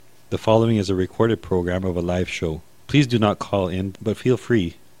The following is a recorded program of a live show. Please do not call in, but feel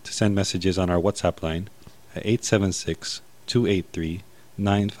free to send messages on our WhatsApp line at 876-283-9533.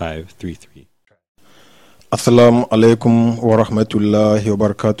 Assalamu alaikum wa rahmatullahi wa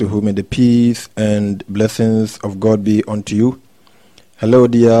barakatuhu. May the peace and blessings of God be unto you. Hello,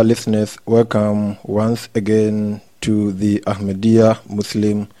 dear listeners. Welcome once again to the Ahmadiyya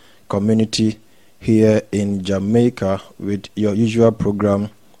Muslim community here in Jamaica with your usual program,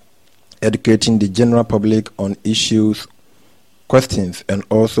 educating the general public on issues, questions, and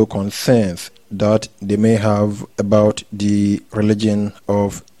also concerns that they may have about the religion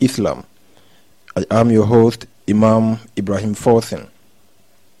of Islam. I am your host, Imam Ibrahim Forsen.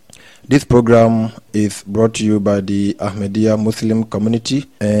 This program is brought to you by the Ahmadiyya Muslim community,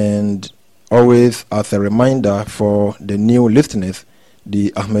 and always as a reminder for the new listeners,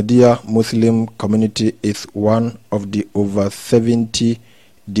 the Ahmadiyya Muslim community is one of the over 70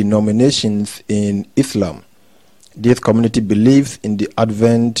 denominations in Islam. This community believes in the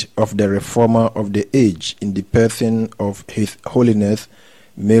advent of the reformer of the age in the person of His Holiness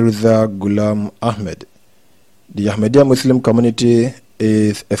Mirza Ghulam Ahmad. The Ahmadiyya Muslim community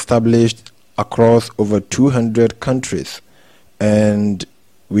is established across over 200 countries, and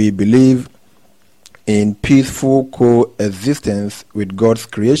we believe in peaceful coexistence with God's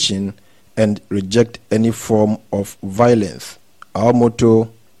creation and reject any form of violence. Our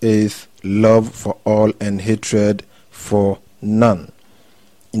motto is love for all and hatred for none.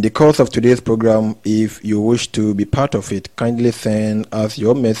 In the course of today's program, if you wish to be part of it, kindly send us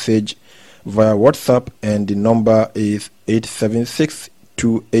your message via WhatsApp, and the number is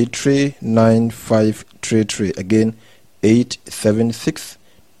 876-283-9533. Again,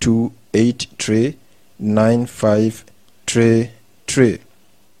 876-283-9533.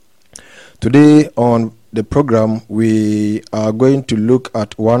 Today on the program, we are going to look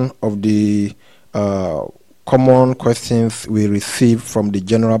at one of the common questions we receive from the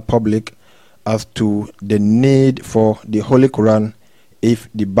general public as to the need for the Holy Quran, if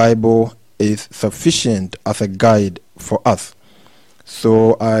the Bible is sufficient as a guide for us.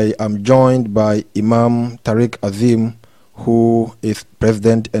 So I am joined by Imam Tariq Azim, who is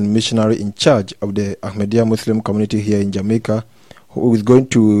president and missionary in charge of the Ahmadiyya Muslim community here in Jamaica, who is going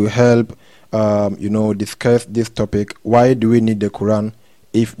to help discuss this topic. Why do we need the Quran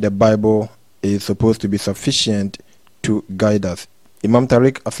if the Bible is supposed to be sufficient to guide us? Imam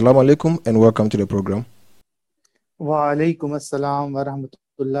Tariq, assalamu alaikum and welcome to the program. Wa alaikum assalam wa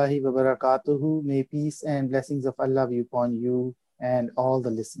rahmatullahi wa barakatuhu. May peace and blessings of Allah be upon you and all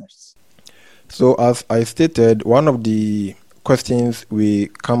the listeners. So as I stated, one of the questions we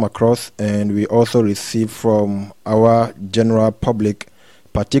come across and we also receive from our general public,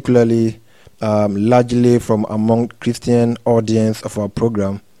 particularly largely from among Christian audience of our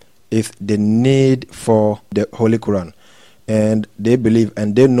program, is the need for the Holy Quran. And they believe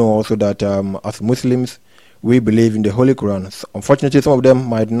and they know also that as Muslims, we believe in the Holy Quran. So unfortunately, some of them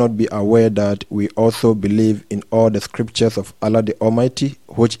might not be aware that we also believe in all the scriptures of Allah the Almighty,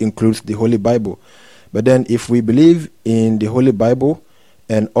 which includes the Holy Bible. But then if we believe in the Holy Bible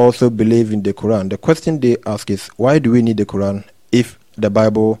and also believe in the Quran, the question they ask is, why do we need the Quran if the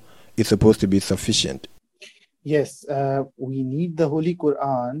Bible is supposed to be sufficient? Yes, we need the Holy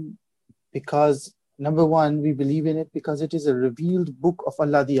Quran because, number one, we believe in it because it is a revealed book of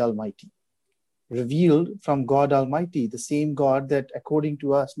Allah the Almighty. Revealed from God Almighty, the same God that, according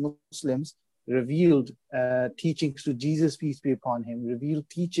to us Muslims, revealed teachings to Jesus, peace be upon him, revealed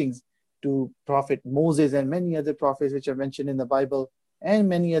teachings to Prophet Moses and many other prophets which are mentioned in the Bible, and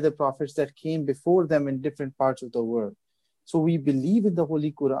many other prophets that came before them in different parts of the world. So we believe in the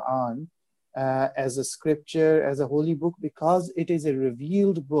Holy Quran as a scripture, as a holy book, because it is a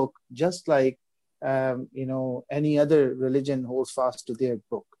revealed book, just like any other religion holds fast to their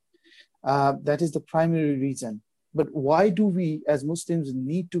book. That is the primary reason. But why do we as Muslims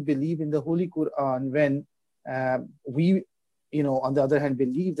need to believe in the Holy Quran when we, on the other hand,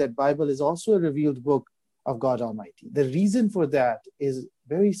 believe that Bible is also a revealed book of God Almighty? The reason for that is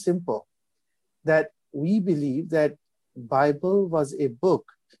very simple, that we believe that Bible was a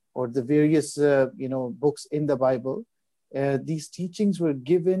book, or the various books in the Bible, these teachings were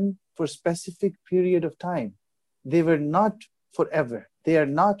given for specific period of time. They were not forever. They are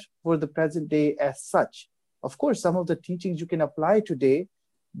not for the present day as such. Of course, some of the teachings you can apply today,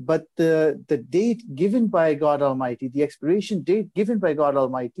 but the date given by God Almighty, the expiration date given by God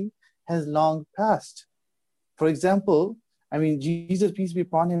Almighty has long passed. For example, Jesus, peace be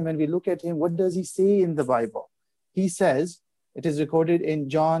upon him, when we look at him, what does he say in the Bible? He says, it is recorded in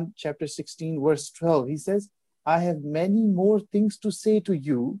John chapter 16, verse 12. He says, I have many more things to say to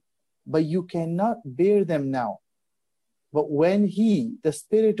you, but you cannot bear them now. But when he, the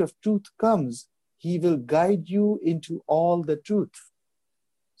Spirit of truth, comes, he will guide you into all the truth.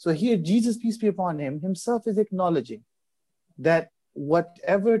 So here, Jesus, peace be upon him, himself is acknowledging that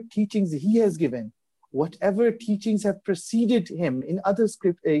whatever teachings he has given, whatever teachings have preceded him in other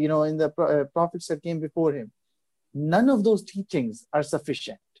script, in the prophets that came before him, none of those teachings are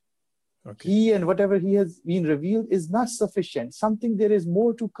sufficient. Okay. He and whatever he has been revealed is not sufficient. Something there is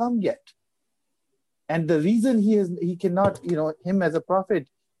more to come yet. And the reason he cannot, him as a prophet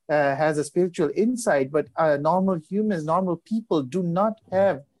has a spiritual insight, but normal humans, normal people do not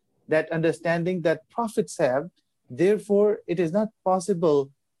have that understanding that prophets have. Therefore, it is not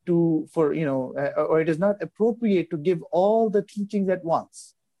possible or it is not appropriate to give all the teachings at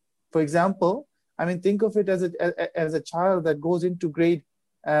once. For example, think of it as a child that goes into grade,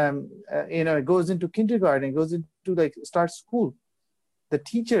 goes into kindergarten, goes into start school. The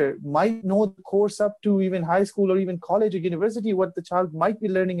teacher might know the course up to even high school or even college or university, what the child might be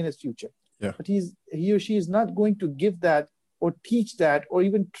learning in his future. Yeah. But he or she is not going to give that or teach that or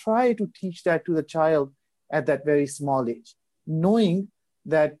even try to teach that to the child at that very small age, knowing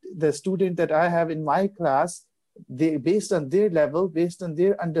that the student that I have in my class, based on their level, based on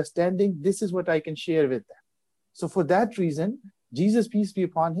their understanding, this is what I can share with them. So for that reason, Jesus, peace be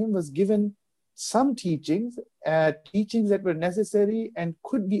upon him, was given some teachings that were necessary and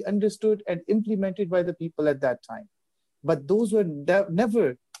could be understood and implemented by the people at that time. But those were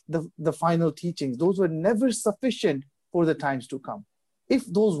never the final teachings. Those were never sufficient for the times to come. If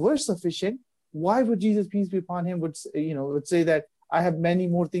those were sufficient, why would Jesus, peace be upon him, would say that I have many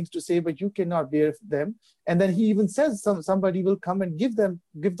more things to say, but you cannot bear them? And then he even says somebody will come and give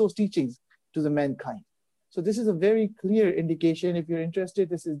those teachings to the mankind. So this is a very clear indication. If you're interested,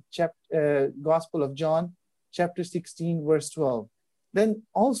 this is Gospel of John, chapter 16, verse 12. Then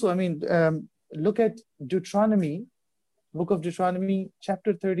also, look at Deuteronomy, book of Deuteronomy,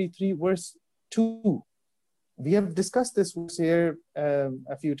 chapter 33, verse 2. We have discussed this verse here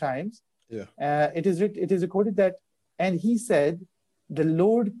a few times. Yeah. It is recorded that, and he said, the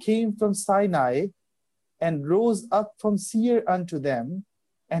Lord came from Sinai and rose up from Seir unto them,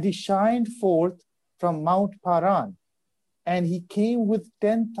 and he shined forth from Mount Paran, and he came with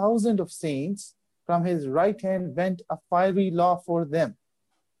 10,000 of saints. From his right hand went a fiery law for them.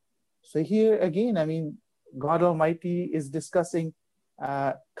 So here again, God Almighty is discussing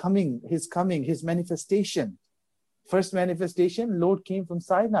his manifestation. First manifestation, Lord came from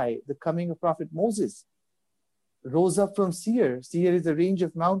Sinai, the coming of Prophet Moses. Rose up from Seir. Seir is a range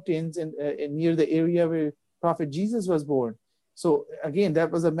of mountains in near the area where Prophet Jesus was born. So again,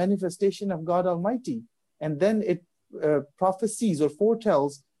 that was a manifestation of God Almighty. And then it prophesies or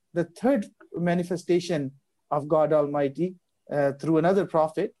foretells the third manifestation of God Almighty through another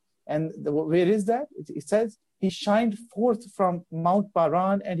prophet. And where is that? It says, he shined forth from Mount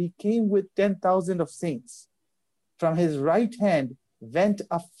Paran, and he came with 10,000 of saints. From his right hand went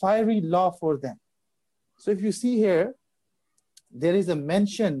a fiery law for them. So if you see here, there is a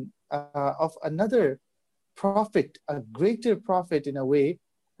mention of another prophet, a greater prophet in a way,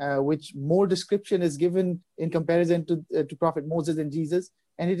 which more description is given in comparison to Prophet Moses and Jesus.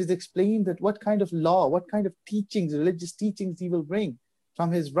 And it is explained that what kind of law, what kind of teachings, religious teachings he will bring.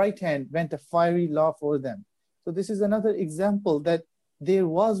 From his right hand went a fiery law for them. So this is another example that there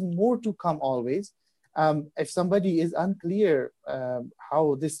was more to come always. If somebody is unclear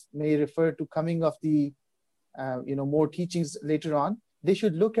how this may refer to coming of the more teachings later on, they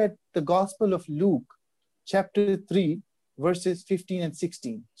should look at the Gospel of Luke, chapter 3, verses 15 and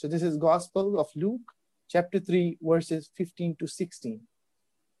 16. So this is Gospel of Luke, chapter 3, verses 15 to 16.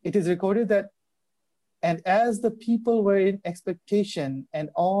 It is recorded that, and as the people were in expectation, and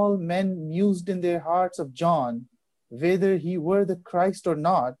all men mused in their hearts of John, whether he were the Christ or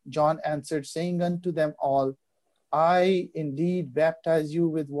not, John answered, saying unto them all, I indeed baptize you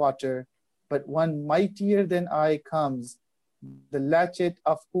with water, but one mightier than I comes, the latchet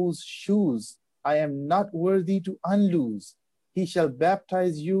of whose shoes I am not worthy to unloose. He shall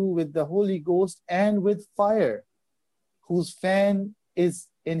baptize you with the Holy Ghost and with fire, whose fan is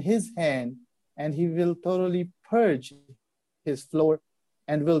in his hand, and he will thoroughly purge his floor,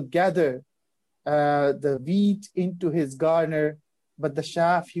 and will gather the wheat into his garner, but the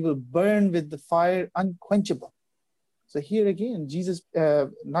chaff he will burn with the fire unquenchable. So here again,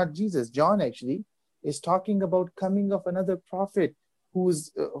 John actually is talking about coming of another prophet who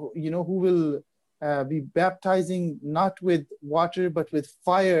will be baptizing not with water but with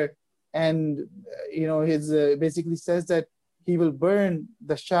fire, and his basically says that he will burn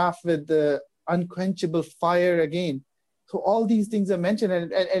the chaff with the unquenchable fire again. So all these things are mentioned,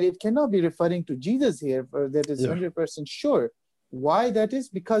 and it cannot be referring to Jesus here, for that is 100% sure. Why that is?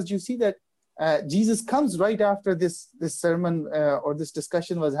 Because you see that Jesus comes right after this sermon or this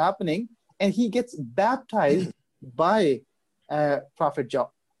discussion was happening, and he gets baptized by Prophet John.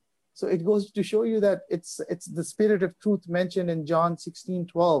 So it goes to show you that it's the Spirit of truth mentioned in John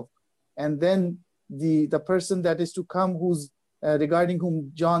 16:12, and then the person that is to come, who's regarding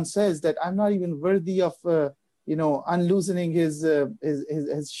whom John says that I'm not even worthy of unloosening his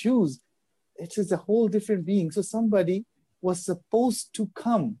shoes. It is a whole different being. So somebody was supposed to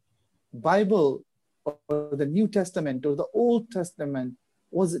come. Bible or the New Testament or the Old Testament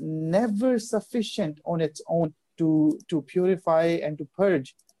was never sufficient on its own to purify and to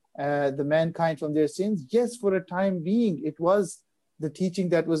purge the mankind from their sins. Yes, for a time being, it was the teaching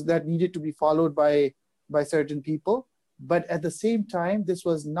that needed to be followed by certain people. But at the same time, this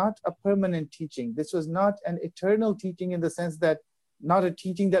was not a permanent teaching. This was not an eternal teaching, in the sense that not a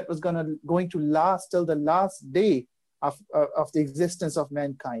teaching that was going to last till the last day of the existence of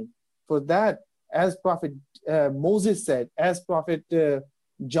mankind. For that, as Prophet Moses said, as Prophet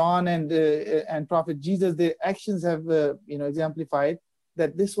John and Prophet Jesus, their actions have exemplified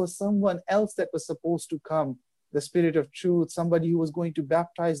that this was someone else that was supposed to come, the Spirit of truth, somebody who was going to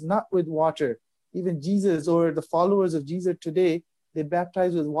baptize not with water. Even Jesus or the followers of Jesus today, they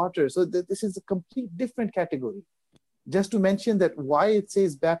baptize with water. So this is a complete different category. Just to mention that why it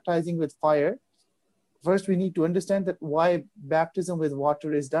says baptizing with fire, first we need to understand that why baptism with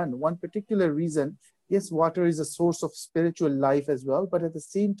water is done. One particular reason, yes, water is a source of spiritual life as well, but at the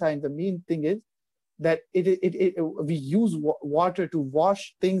same time, the main thing is that we use water to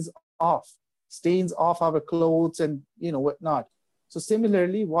wash things off, stains off our clothes and whatnot. So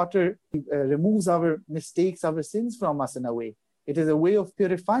similarly, water removes our mistakes, our sins from us in a way. It is a way of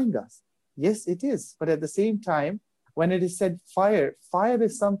purifying us. Yes, it is. But at the same time, when it is said fire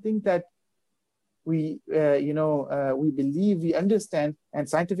is something that we believe, we understand, and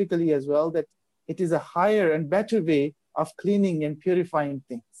scientifically as well, that it is a higher and better way of cleaning and purifying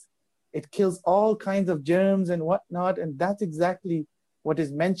things. It kills all kinds of germs and whatnot, and that's exactly what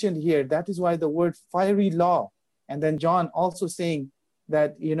is mentioned here. That is why the word fiery law. And then John also saying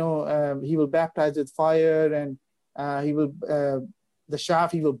that, he will baptize with fire, and the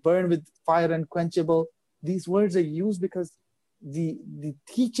shaft he will burn with fire unquenchable. These words are used because the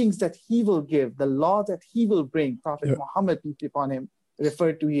teachings that he will give, the law that he will bring, Prophet Muhammad, peace be upon him,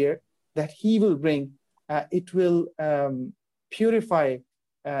 referred to here, that he will bring, it will purify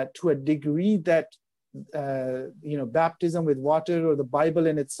to a degree that, baptism with water or the Bible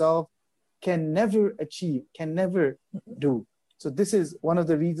in itself can never achieve, can never do. So this is one of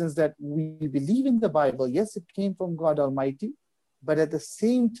the reasons that we believe in the Bible. Yes, it came from God Almighty, but at the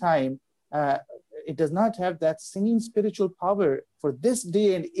same time, it does not have that same spiritual power for this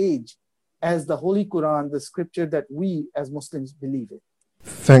day and age as the Holy Quran, the scripture that we as Muslims believe in.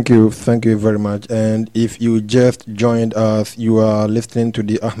 Thank you very much. And if you just joined us, you are listening to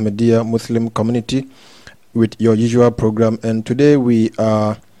the Ahmadiyya Muslim community with your usual program. And today we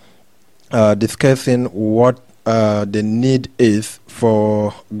are discussing what the need is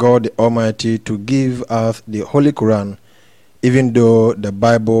for God the Almighty to give us the Holy Quran, even though the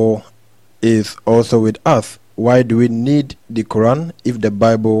Bible is also with us. Why do we need the Quran if the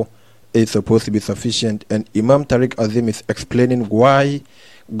Bible is supposed to be sufficient? And Imam Tariq Azim is explaining why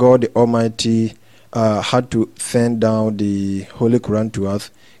God the Almighty had to send down the Holy Quran to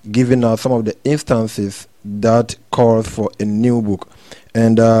us, giving us some of the instances that calls for a new book.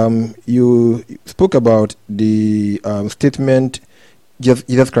 And you spoke about the statement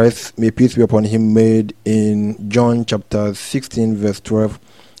Jesus Christ, may peace be upon him, made in John chapter 16 verse 12,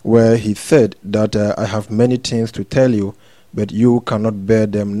 where he said that I have many things to tell you, but you cannot bear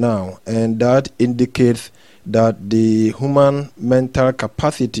them now. And that indicates that the human mental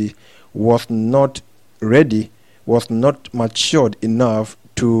capacity was not ready, was not matured enough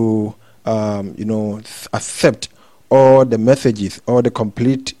to accept all the messages, or the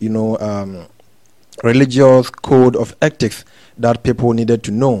complete religious code of ethics that people needed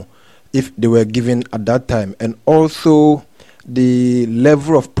to know if they were given at that time. And also the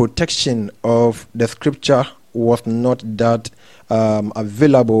level of protection of the scripture was not that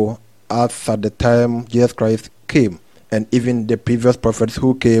available as at the time Jesus Christ came, and even the previous prophets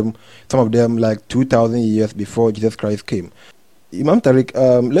who came, some of them like 2,000 years before Jesus Christ came. Imam Tariq,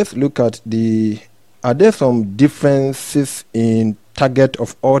 let's look at are there some differences in target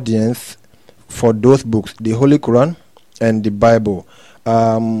of audience for those books, the Holy Quran and the Bible?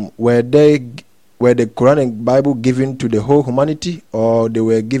 Were the Quran and Bible given to the whole humanity, or they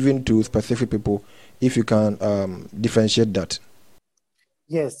were given to specific people if you can differentiate that.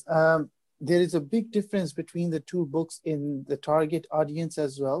 Yes, there is a big difference between the two books in the target audience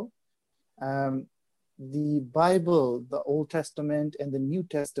as well. The Bible, the Old Testament and the New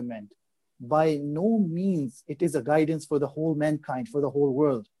Testament, by no means it is a guidance for the whole mankind, for the whole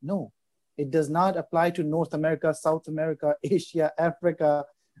world. No, it does not apply to North America, South America, Asia, Africa,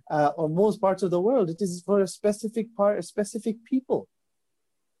 or most parts of the world. It is for a specific people.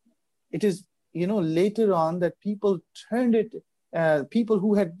 It is, later on that people turned it, people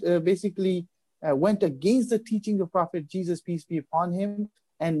who had basically went against the teaching of Prophet Jesus, peace be upon him,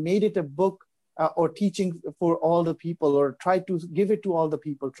 and made it a book or teaching for all the people, or tried to give it to all the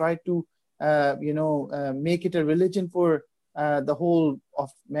people, tried to make it a religion for the whole of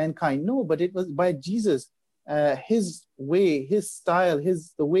mankind. No, but it was by Jesus, his way, his style,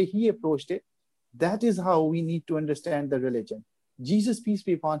 the way he approached it. That is how we need to understand the religion. Jesus, peace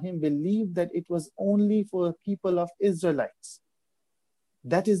be upon him, believed that it was only for the people of Israelites.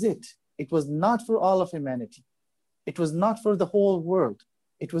 That is it. It was not for all of humanity. It was not for the whole world.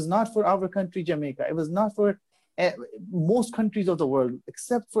 It was not for our country, Jamaica. It was not for most countries of the world,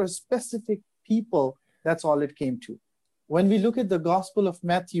 except for specific people. That's all it came to. When we look at the Gospel of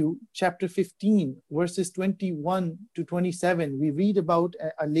Matthew, chapter 15, verses 21 to 27, we read about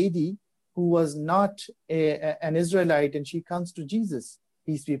a lady who was not an Israelite, and she comes to Jesus,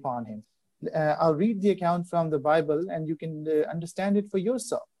 peace be upon him. I'll read the account from the Bible, and you can understand it for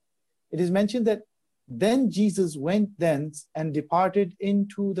yourself. It is mentioned that then Jesus went thence and departed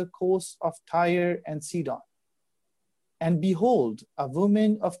into the coast of Tyre and Sidon. And behold, a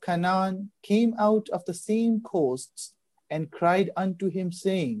woman of Canaan came out of the same coasts and cried unto him,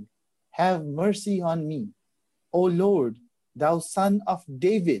 saying, Have mercy on me, O Lord, thou son of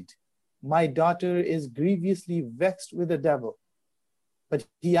David. My daughter is grievously vexed with the devil. But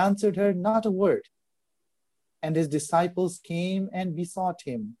he answered her not a word. And his disciples came and besought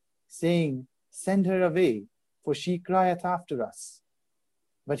him, saying, Send her away, for she crieth after us.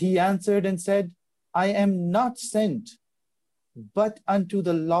 But he answered and said, I am not sent, but unto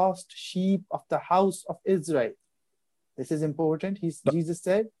the lost sheep of the house of Israel. This is important. Jesus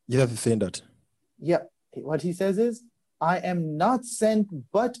said. Jesus is saying that. Yeah. What he says is, I am not sent,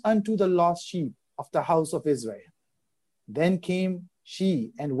 but unto the lost sheep of the house of Israel. Then came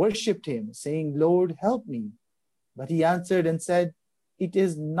she and worshipped him, saying, Lord, help me. But he answered and said, It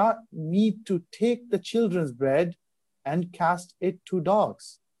is not meet to take the children's bread and cast it to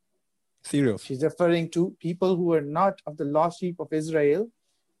dogs. Serious. She's referring to people who are not of the lost sheep of Israel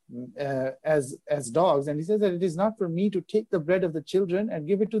as dogs. And he says that it is not for me to take the bread of the children and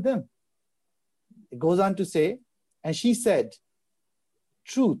give it to them. It goes on to say, and she said,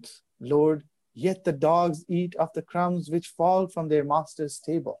 Truth, Lord, yet the dogs eat of the crumbs which fall from their master's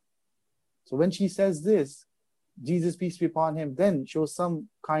table. So when she says this, Jesus, peace be upon him, then shows some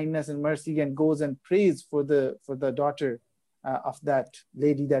kindness and mercy and goes and prays for the daughter of that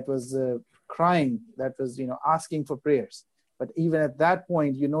lady that was crying, that was asking for prayers. But even at that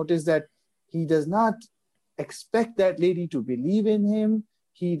point, you notice that he does not expect that lady to believe in him.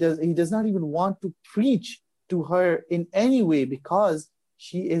 He does not even want to preach to her in any way, because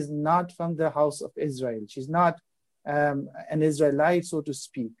she is not from the house of Israel. She's not an Israelite, so to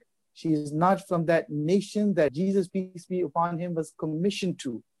speak. She is not from that nation that Jesus, peace be upon him, was commissioned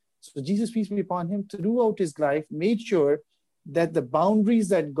to. So Jesus, peace be upon him, throughout his life, made sure that the boundaries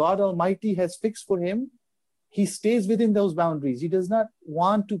that God Almighty has fixed for him, he stays within those boundaries. He does not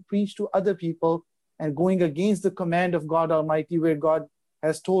want to preach to other people and going against the command of God Almighty, where God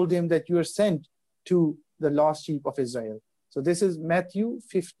has told him that you are sent to the lost sheep of Israel. So this is Matthew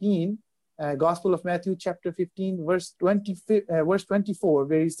 15, Gospel of Matthew, chapter 15, verse 24,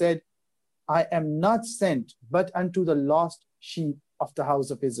 where he said, I am not sent, but unto the lost sheep of the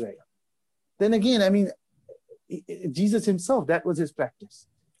house of Israel. Then again, Jesus himself, that was his practice.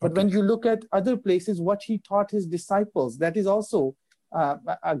 But when you look at other places, what he taught his disciples, that is also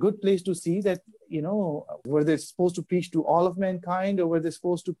a good place to see that, were they supposed to preach to all of mankind, or were they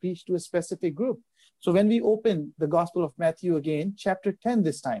supposed to preach to a specific group? So when we open the Gospel of Matthew again, chapter 10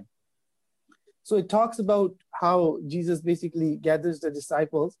 this time. So it talks about how Jesus basically gathers the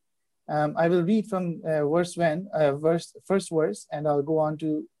disciples. I will read from first verse, and I'll go on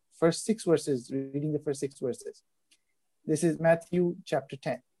to first 6 verses, reading the first 6 verses. This is Matthew chapter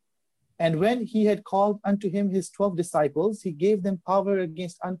 10. And when he had called unto him his 12 disciples, he gave them power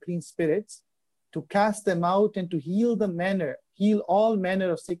against unclean spirits, to cast them out and to heal all manner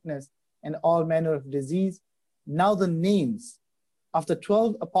of sickness and all manner of disease. Now the names of the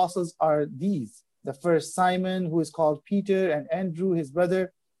 12 apostles are these. The first, Simon, who is called Peter, and Andrew, his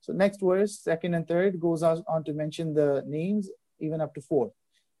brother, So next verse, second and third, goes on to mention the names even up to 4.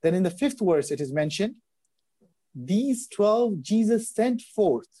 Then in the 5th verse, it is mentioned, these 12 Jesus sent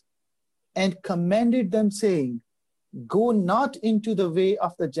forth and commanded them, saying, go not into the way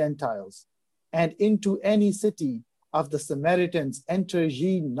of the Gentiles, and into any city of the Samaritans enter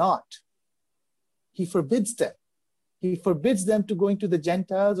ye not. He forbids them. He forbids them to go into the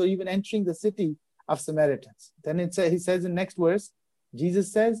Gentiles or even entering the city of Samaritans. Then he says in next verse,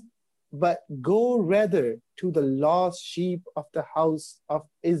 Jesus says, but go rather to the lost sheep of the house of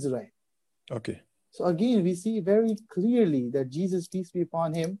Israel. Okay. So again, we see very clearly that Jesus, peace be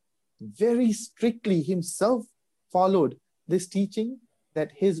upon him, very strictly himself followed this teaching,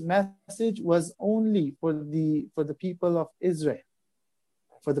 that his message was only for the people of Israel,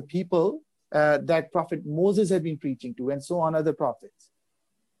 for the people that Prophet Moses had been preaching to, and so on other prophets.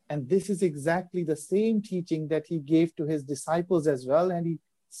 And this is exactly the same teaching that he gave to his disciples as well, and he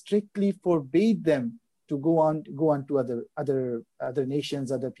strictly forbade them to go on to other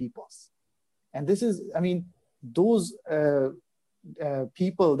nations, other peoples. And this is, I mean, those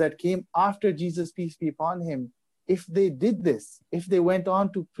people that came after Jesus, peace be upon him, if they did this, if they went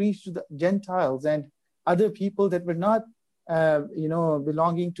on to preach to the Gentiles and other people that were not,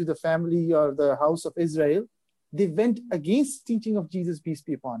 belonging to the family or the house of Israel, they went against teaching of Jesus, peace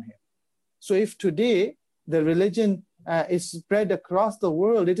be upon him. So if today the religion is spread across the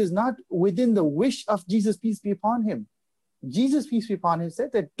world, it is not within the wish of Jesus, peace be upon him. Jesus, peace be upon him,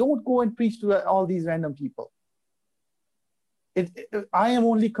 said that don't go and preach to all these random people. I am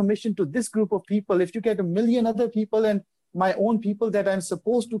only commissioned to this group of people. If you get 1 million other people and my own people that I'm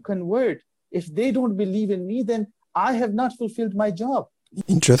supposed to convert, if they don't believe in me, then I have not fulfilled my job.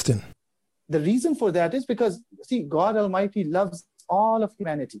 Interesting. The reason for that is because, see, God Almighty loves all of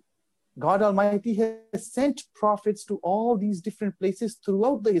humanity. God Almighty has sent prophets to all these different places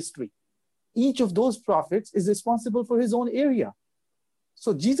throughout the history. Each of those prophets is responsible for his own area.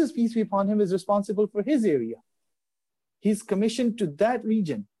 So Jesus, peace be upon him, is responsible for his area. He's commissioned to that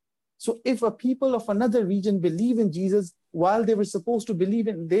region. So if a people of another region believe in Jesus while they were supposed to believe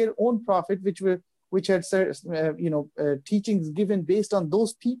in their own prophet, which had teachings given based on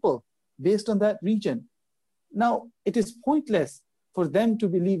those people, based on that region, now it is pointless for them to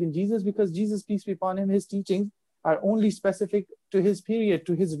believe in Jesus, because Jesus, peace be upon him, his teachings are only specific to his period,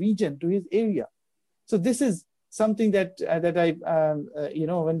 to his region, to his area. So this is something that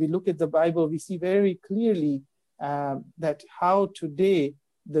when we look at the Bible, we see very clearly that how today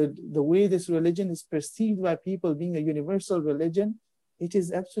the way this religion is perceived by people being a universal religion, it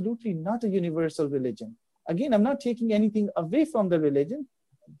is absolutely not a universal religion. Again, I'm not taking anything away from the religion.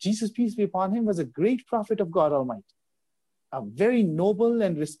 Jesus, peace be upon him, was a great prophet of God Almighty, a very noble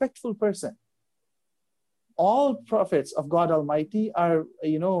and respectful person. All prophets of God Almighty are,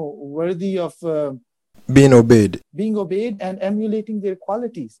 worthy of being obeyed and emulating their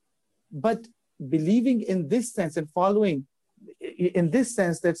qualities. But believing in this sense and following in this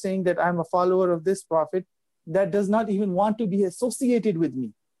sense, that saying that I'm a follower of this prophet, that does not even want to be associated with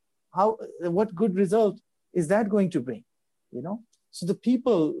me. What good result is that going to bring? So the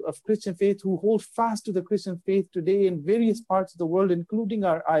people of Christian faith who hold fast to the Christian faith today in various parts of the world, including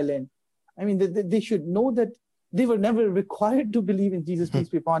our island, I mean, they should know that they were never required to believe in Jesus, peace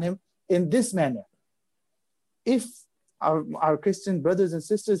be upon him, in this manner. If our Christian brothers and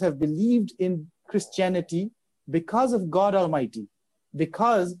sisters have believed in Christianity because of God Almighty,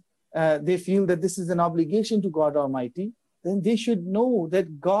 because they feel that this is an obligation to God Almighty, then they should know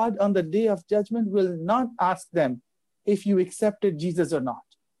that God on the day of judgment will not ask them if you accepted Jesus or not.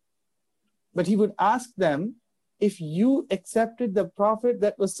 But he would ask them if you accepted the prophet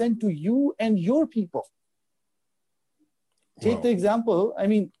that was sent to you and your people. Take the example, I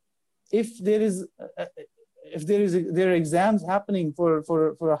mean, if there are exams happening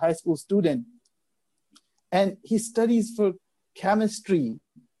for a high school student, and he studies for chemistry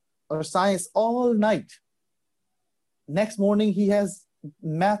or science all night, next morning he has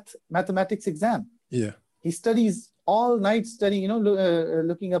mathematics exam. Yeah. He studies all night, studying,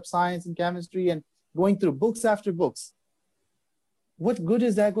 looking up science and chemistry and going through books after books. What good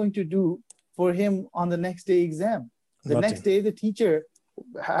is that going to do for him on the next day exam? The Nothing. next day, the teacher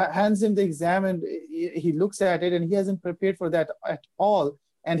hands him the exam and he looks at it and he hasn't prepared for that at all.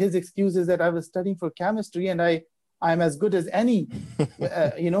 And his excuse is that I was studying for chemistry and I'm as good as any,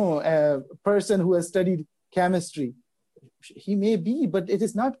 person who has studied chemistry. He may be, but it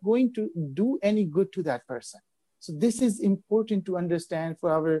is not going to do any good to that person. So this is important to understand for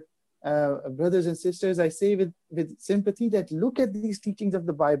our brothers and sisters. I say with sympathy that look at these teachings of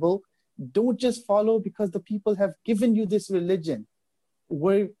the Bible. Don't just follow because the people have given you this religion.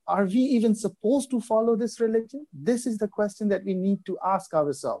 are we even supposed to follow this religion? This is the question that we need to ask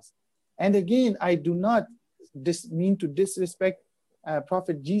ourselves. And again, I do not mean to disrespect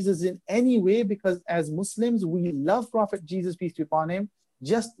Prophet Jesus in any way, because as Muslims, we love Prophet Jesus, peace be upon him,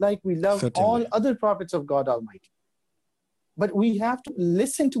 just like we love Certainly. all other prophets of God Almighty. But we have to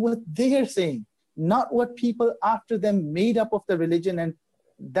listen to what they are saying, not what people after them made up of the religion. And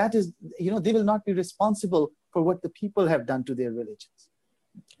that is, they will not be responsible for what the people have done to their religions.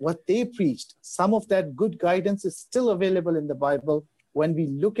 What they preached, some of that good guidance is still available in the Bible. When we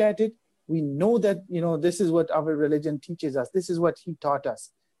look at it, we know that, this is what our religion teaches us. This is what he taught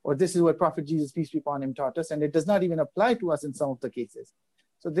us, or this is what Prophet Jesus, peace be upon him, taught us. And it does not even apply to us in some of the cases.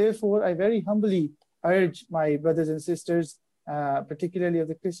 So therefore, I very humbly urge my brothers and sisters, particularly of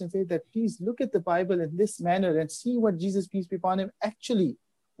the Christian faith, that please look at the Bible in this manner and see what Jesus, peace be upon him, actually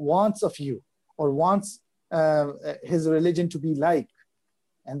wants of you, or wants his religion to be like.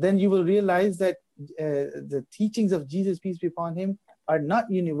 And then you will realize that the teachings of Jesus, peace be upon him, are not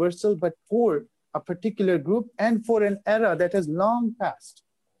universal, but for a particular group and for an era that has long passed.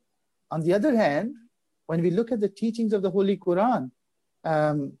 On the other hand, when we look at the teachings of the Holy Quran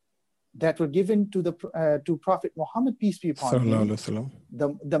that were given to Prophet Muhammad, peace be upon him,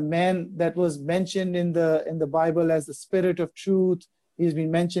 the man that was mentioned in the Bible as the Spirit of Truth, he's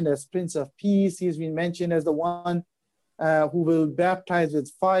been mentioned as Prince of Peace, he's been mentioned as the one who will baptize with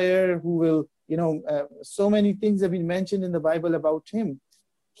fire, who will, so many things have been mentioned in the Bible about him.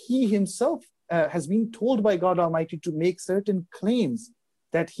 He himself has been told by God Almighty to make certain claims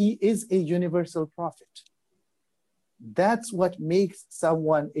that he is a universal prophet. That's what makes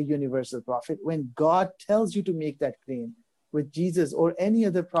someone a universal prophet, when God tells you to make that claim, with Jesus or any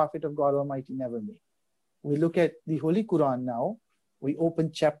other prophet of God Almighty never made. We look at the Holy Quran now. We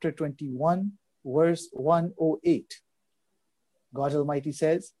open chapter 21, verse 108. God Almighty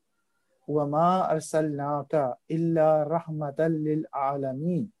says, وَمَا أَرْسَلْنَاكَ إِلَّا رَحْمَةً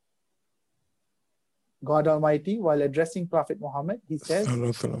لِلْعَالَمِينَ. God Almighty, while addressing Prophet Muhammad, he says,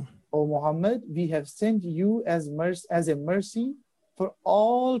 O Muhammad, we have sent you as a mercy for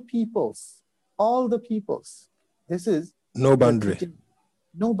all peoples, all the peoples. This is no boundary.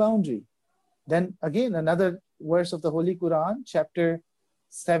 No boundary. Then again, another verse of the Holy Quran, chapter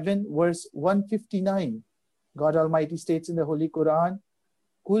 7, verse 159. God Almighty states in the Holy Quran,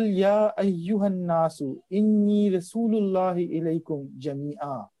 Qul ya ayyuhan nasu inni rasulullahi ilaykum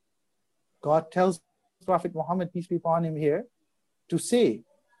jami'a. God tells Prophet Muhammad, peace be upon him, here to say,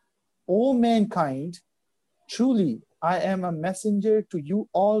 O mankind, truly I am a messenger to you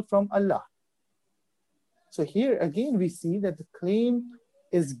all from Allah. So here again we see that the claim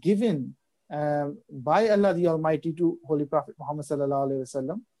is given by Allah the Almighty to Holy Prophet Muhammad sallallahu alaihi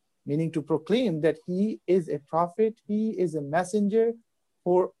wasallam, meaning to proclaim that he is a prophet, he is a messenger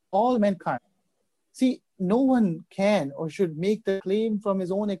for all mankind. See, no one can or should make the claim from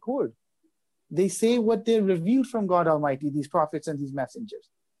his own accord. They say what they revealed from God Almighty, these prophets and these messengers.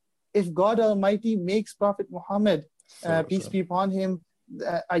 If God Almighty makes Prophet Muhammad, peace be upon him,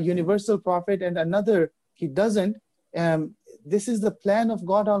 a universal prophet, and another he doesn't, this is the plan of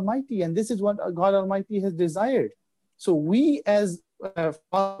God Almighty, and this is what God Almighty has desired. So we as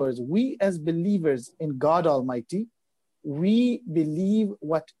followers, we as believers in God Almighty, we believe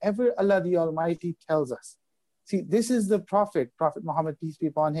whatever Allah the Almighty tells us. See, this is the Prophet Muhammad, peace be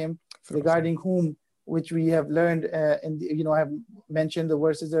upon him, regarding whom, which we have learned, I have mentioned the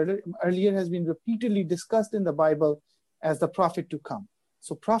verses earlier, has been repeatedly discussed in the Bible as the prophet to come.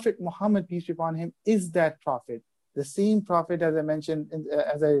 So Prophet Muhammad, peace be upon him, is that prophet. The same prophet, as I mentioned,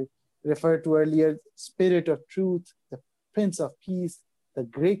 as I referred to earlier, Spirit of Truth, the Prince of Peace, the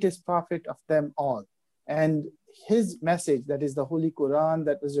greatest prophet of them all. And his message, that is the Holy Quran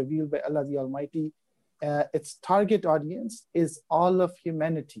that was revealed by Allah the Almighty, its target audience is all of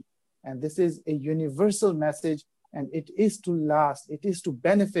humanity. And this is a universal message, and it is to last, it is to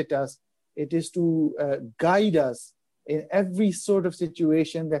benefit us, it is to guide us in every sort of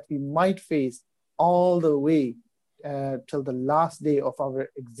situation that we might face all the way till the last day of our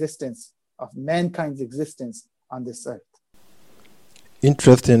existence, of mankind's existence on this earth.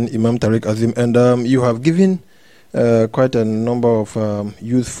 Interesting, Imam Tariq Azim. And you have given quite a number of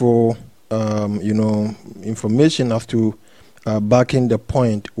useful, information as to backing the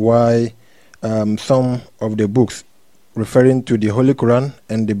point why some of the books referring to the Holy Quran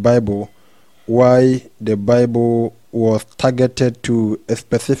and the Bible, why the Bible was targeted to a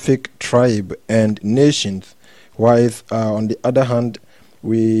specific tribe and nations, whilst on the other hand,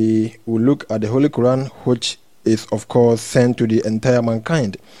 we will look at the Holy Quran, which is of course sent to the entire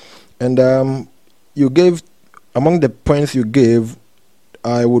mankind. And you gave, among the points you gave,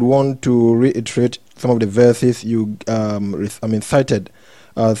 I would want to reiterate some of the verses you cited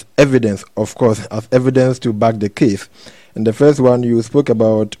as evidence, of course, as evidence to back the case. And the first one, you spoke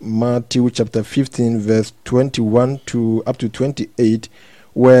about Matthew chapter 15, verse 21 to up to 28,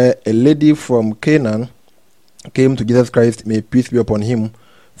 where a lady from Canaan came to Jesus Christ, may peace be upon him,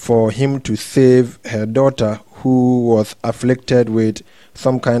 for him to save her daughter who was afflicted with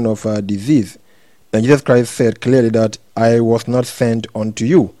some kind of disease. And Jesus Christ said clearly that I was not sent unto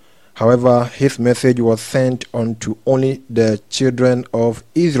you. However, his message was sent unto only the children of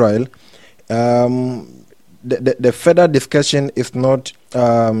Israel. The further discussion is not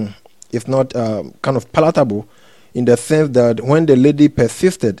kind of palatable, in the sense that when the lady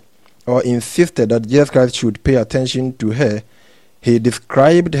persisted or insisted that Jesus Christ should pay attention to her, he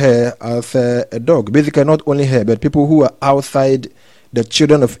described her as a dog. Basically, not only her, but people who are outside the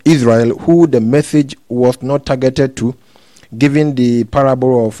children of Israel, who the message was not targeted to, giving the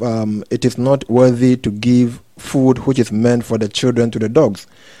parable of it is not worthy to give food which is meant for the children to the dogs.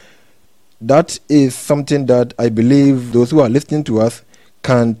 That is something that I believe those who are listening to us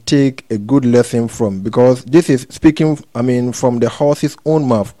can take a good lesson from, because this is speaking, from the horse's own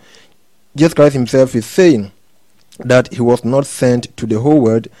mouth. Jesus Christ himself is saying that he was not sent to the whole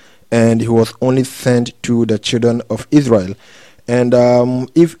world, and he was only sent to the children of Israel. And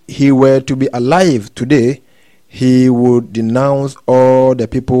if he were to be alive today, he would denounce all the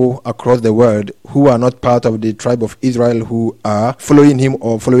people across the world who are not part of the tribe of Israel, who are following him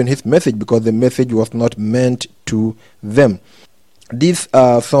or following his message, because the message was not meant to them. These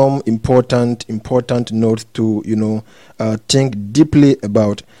are some important notes to think deeply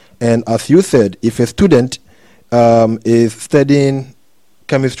about. And as you said, if a student is studying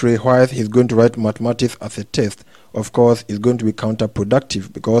chemistry while he's going to write mathematics as a test, of course, it's going to be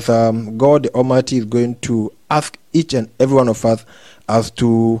counterproductive, because God the Almighty is going to ask each and every one of us as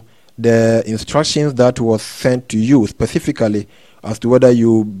to the instructions that was sent to you, specifically as to whether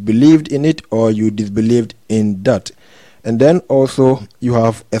you believed in it or you disbelieved in that. And then also you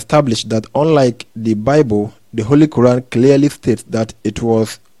have established that unlike the Bible, the Holy Quran clearly states that it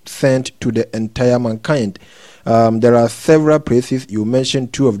was sent to the entire mankind. There are several places, you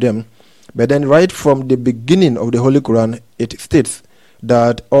mentioned two of them, but then right from the beginning of the Holy Quran, it states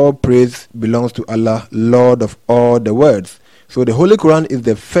that all praise belongs to Allah, Lord of all the worlds. So the Holy Quran is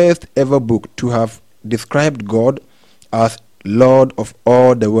the first ever book to have described God as Lord of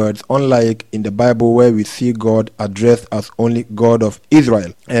all the worlds, unlike in the Bible where we see God addressed as only God of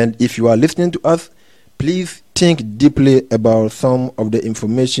Israel. And if you are listening to us, please think deeply about some of the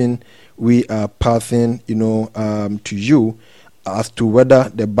information we are passing, to you, as to whether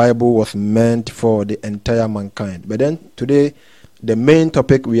the Bible was meant for the entire mankind. But then today, the main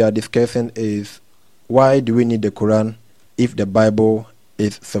topic we are discussing is, why do we need the Quran if the Bible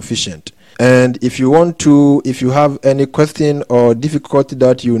is sufficient? And if you have any question or difficulty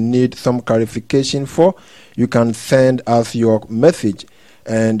that you need some clarification for, you can send us your message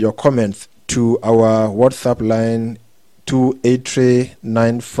and your comments to our WhatsApp line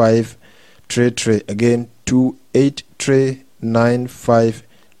 2839533. Again,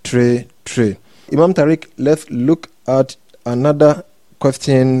 2839533. Imam Tariq, let's look at another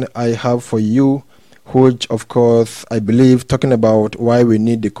question I have for you, which of course I believe, talking about why we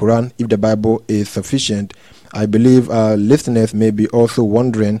need the Quran if the Bible is sufficient, I believe our listeners may be also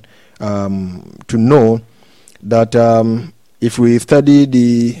wondering to know that if we study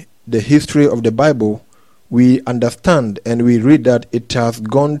the history of the Bible, we understand and we read that it has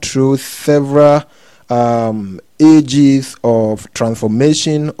gone through several ages of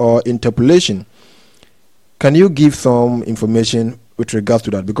transformation or interpolation. Can you give some information with regards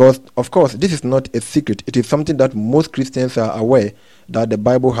to that? Because, of course, this is not a secret. It is something that most Christians are aware, that the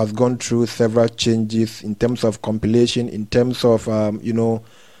Bible has gone through several changes in terms of compilation, in terms of,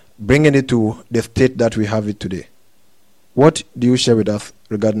 bringing it to the state that we have it today. What do you share with us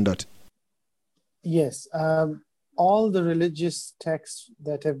regarding that? Yes. All the religious texts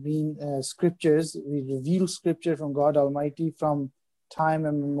that have been scriptures, we reveal scripture from God Almighty from time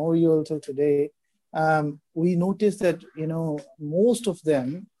immemorial till today. We notice that, most of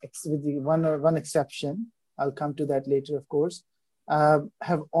them, with the one exception, I'll come to that later, of course,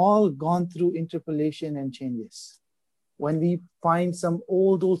 have all gone through interpolation and changes. When we find some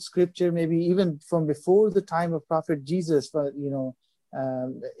old scripture, maybe even from before the time of Prophet Jesus,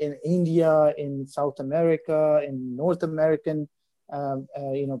 in India, in South America, in North American,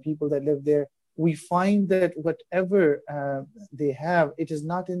 people that live there, we find that whatever they have, it is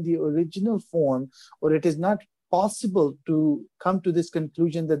not in the original form, or it is not possible to come to this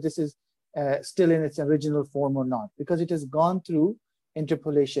conclusion that this is still in its original form or not, because it has gone through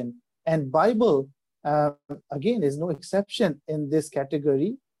interpolation. And Bible, again, is no exception in this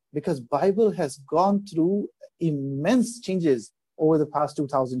category, because Bible has gone through immense changes over the past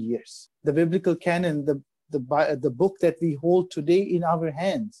 2,000 years. The biblical canon, the book that we hold today in our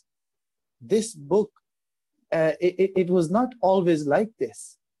hands, this book, it was not always like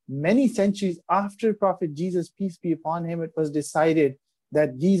this. Many centuries after Prophet Jesus, peace be upon him, it was decided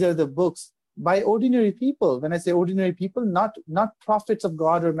that these are the books by ordinary people. When I say ordinary people, not prophets of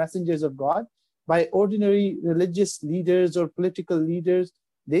God or messengers of God, by ordinary religious leaders or political leaders.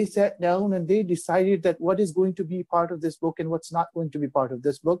 They sat down and they decided that what is going to be part of this book and what's not going to be part of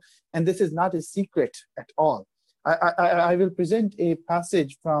this book. And this is not a secret at all. I will present a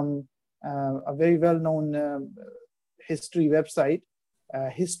passage from a very well-known history website,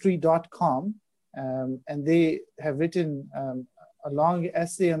 history.com, and they have written a long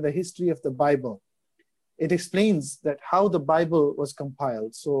essay on the history of the Bible. It explains that how the Bible was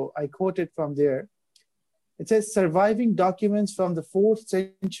compiled. So I quote it from there. It says, surviving documents from the 4th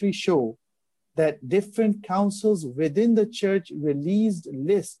century show that different councils within the church released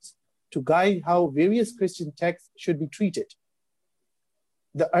lists to guide how various Christian texts should be treated.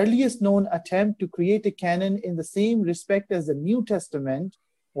 The earliest known attempt to create a canon in the same respect as the New Testament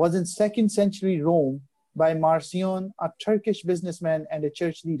was in 2nd century Rome by Marcion, a Turkish businessman and a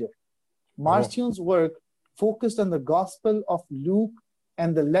church leader. Marcion's work focused on the Gospel of Luke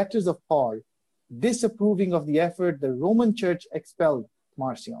and the letters of Paul. Disapproving of the effort, the Roman church expelled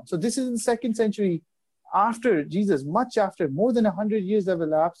Marcion. So this is in the 2nd century after Jesus, much after, more than 100 years have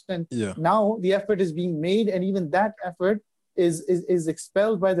elapsed, and now the effort is being made, and even that effort is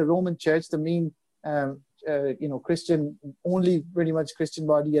expelled by the Roman church, the main Christian, only pretty much Christian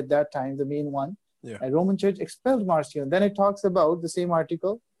body at that time, the main one. Roman church expelled Marcion. Then it talks about the same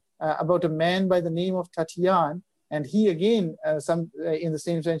article about a man by the name of Tatian, and he again in the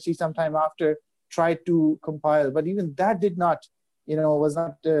same century, sometime after, tried to compile, but even that did not, was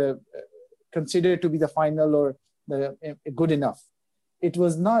not considered to be the final or the good enough. It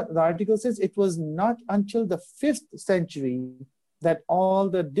was not, the article says, it was not until the 5th century that all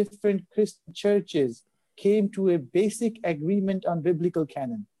the different Christian churches came to a basic agreement on biblical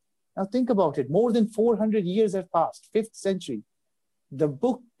canon. Now think about it, more than 400 years have passed, 5th century. The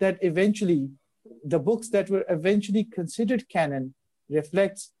books that were eventually considered canon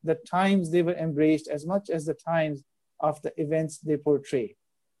reflects the times they were embraced as much as the times of the events they portray.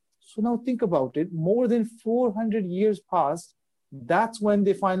 So now think about it, more than 400 years passed, that's when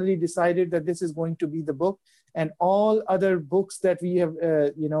they finally decided that this is going to be the book, and all other books that we have,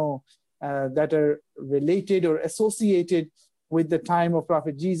 that are related or associated with the time of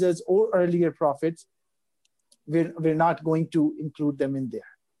Prophet Jesus or earlier prophets, we're not going to include them in there.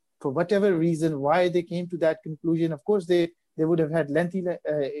 For whatever reason, why they came to that conclusion, of course, they would have had lengthy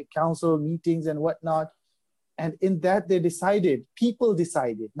council meetings and whatnot. And in that they decided, people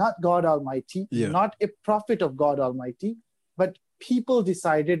decided, not God Almighty, not a prophet of God Almighty, but people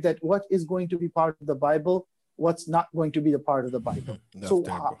decided that what is going to be part of the Bible, what's not going to be the part of the Bible. So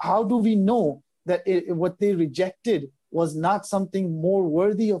how do we know that what they rejected was not something more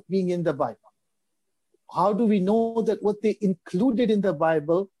worthy of being in the Bible? How do we know that what they included in the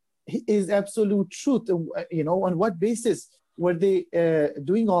Bible is absolute truth? On what basis were they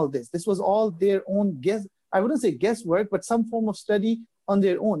doing all this? This was all their own guess. I wouldn't say guesswork, but some form of study on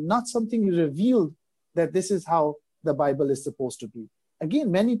their own, not something revealed that this is how the Bible is supposed to be.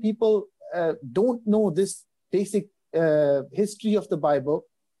 Again, many people don't know this basic history of the Bible.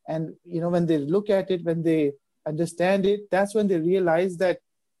 And, when they look at it, when they understand it, that's when they realize that,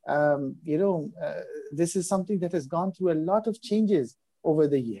 this is something that has gone through a lot of changes over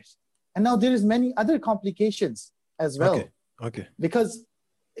the years. And now there is many other complications as well. Okay. Because,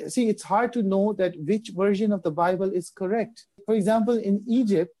 see, it's hard to know that which version of the Bible is correct. For example, in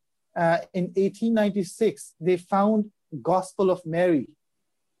Egypt, in 1896, they found Gospel of Mary,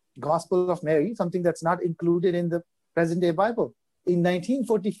 something that's not included in the present-day Bible. In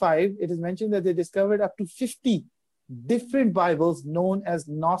 1945, it is mentioned that they discovered up to 50 different Bibles known as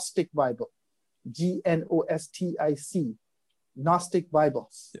Gnostic Bible, Gnostic, Gnostic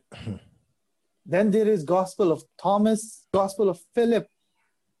Bibles. Then there is Gospel of Thomas, Gospel of Philip,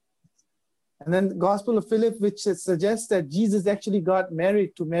 and then Gospel of Philip, which suggests that Jesus actually got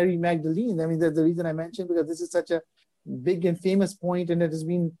married to Mary Magdalene. I mean, that's the reason I mentioned, because this is such a big and famous point, and it has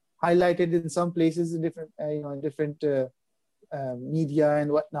been highlighted in some places in different, media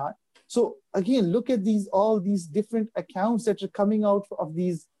and whatnot. So again, look at all these different accounts that are coming out of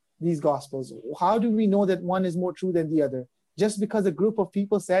these Gospels. How do we know that one is more true than the other? Just because a group of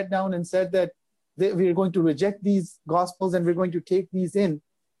people sat down and said that we're going to reject these gospels and we're going to take these in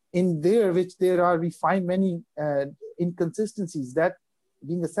there, which we find many inconsistencies, that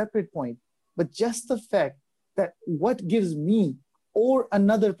being a separate point. But just the fact that what gives me or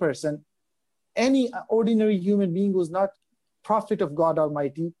another person, any ordinary human being who's not prophet of God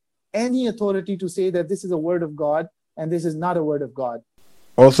Almighty, any authority to say that this is a word of God and this is not a word of God.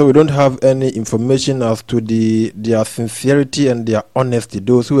 Also, we don't have any information as to their sincerity and their honesty,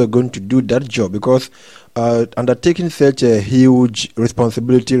 those who are going to do that job, because undertaking such a huge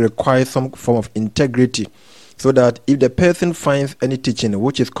responsibility requires some form of integrity, so that if the person finds any teaching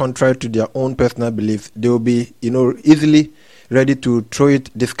which is contrary to their own personal beliefs, they will be, easily ready to throw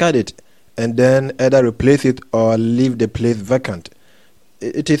it, discard it, and then either replace it or leave the place vacant.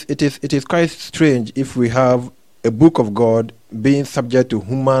 It is quite strange if we have a book of God being subject to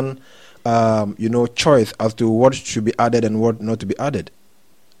human, choice as to what should be added and what not to be added.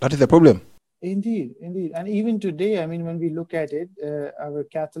 That is a problem. Indeed. And even today, when we look at it, our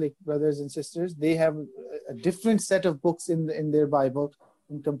Catholic brothers and sisters, they have a different set of books in their Bible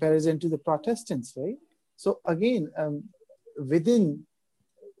in comparison to the Protestants, right? So again, within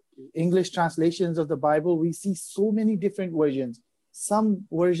English translations of the Bible, we see so many different versions. Some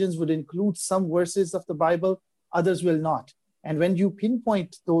versions would include some verses of the Bible, others will not. And when you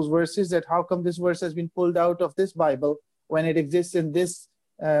pinpoint those verses, that how come this verse has been pulled out of this Bible when it exists in this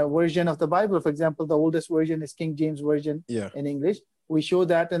version of the Bible? For example, the oldest version is King James Version in English. We show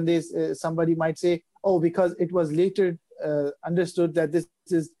that, and somebody might say, oh, because it was later understood that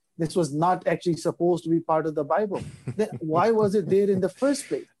this was not actually supposed to be part of the Bible. Then why was it there in the first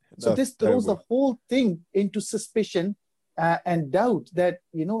place? So this throws the whole thing into suspicion and doubt that,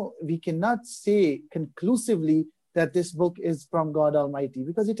 we cannot say conclusively that this book is from God Almighty,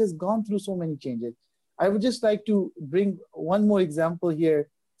 because it has gone through so many changes. I would just like to bring one more example here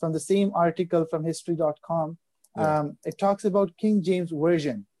from the same article from history.com. It talks about King James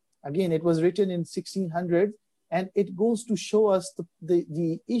Version. Again, it was written in 1600, and it goes to show us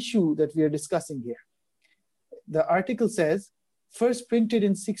the issue that we are discussing here. The article says, first printed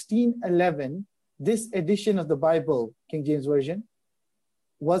in 1611, this edition of the Bible, King James Version,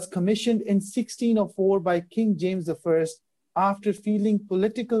 was commissioned in 1604 by King James I after feeling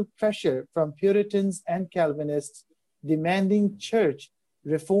political pressure from Puritans and Calvinists demanding church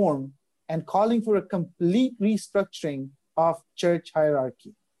reform and calling for a complete restructuring of church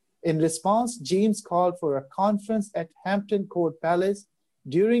hierarchy. In response, James called for a conference at Hampton Court Palace,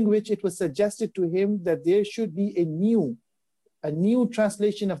 during which it was suggested to him that there should be a new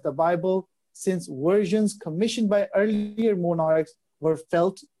translation of the Bible, since versions commissioned by earlier monarchs were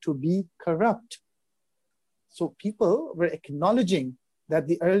felt to be corrupt. So people were acknowledging that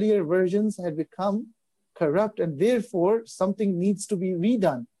the earlier versions had become corrupt, and therefore something needs to be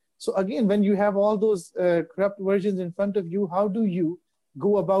redone. So again, when you have all those corrupt versions in front of you, how do you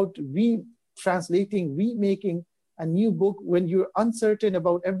go about retranslating, remaking a new book when you're uncertain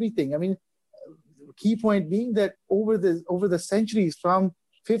about everything? Key point being that over the centuries, from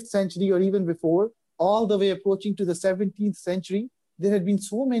 5th century or even before, all the way approaching to the 17th century, there had been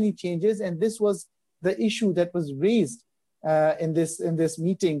so many changes, and this was the issue that was raised in this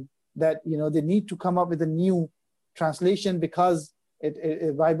meeting, that they need to come up with a new translation because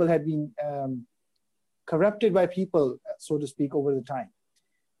the Bible had been corrupted by people, so to speak, over the time.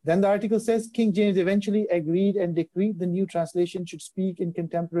 Then the article says King James eventually agreed and decreed the new translation should speak in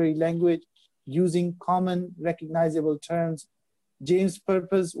contemporary language using common recognizable terms. James'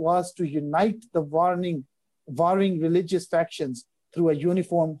 purpose was to unite the warring religious factions through a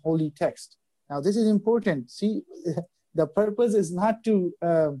uniform holy text. Now, this is important. See, the purpose is not to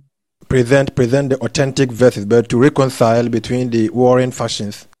present the authentic verses, but to reconcile between the warring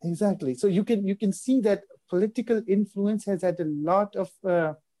factions. Exactly. So you can see that political influence has had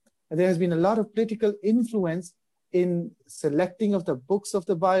there has been a lot of political influence in selecting of the books of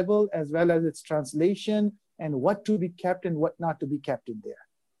the Bible, as well as its translation and what to be kept and what not to be kept in there.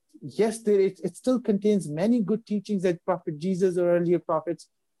 Yes, it still contains many good teachings that Prophet Jesus or earlier prophets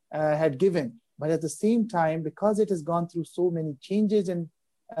had given. But at the same time, because it has gone through so many changes and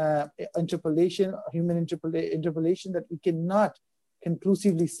human interpolation, that we cannot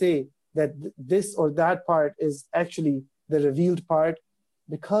conclusively say that this or that part is actually the revealed part,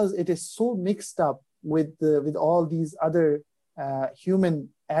 because it is so mixed up with all these other human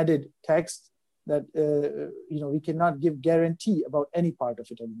added texts that we cannot give guarantee about any part of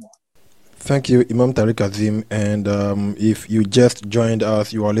it anymore. Thank you, Imam Tariq Azim. And if you just joined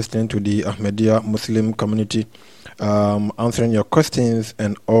us, you are listening to the Ahmadiyya Muslim community answering your questions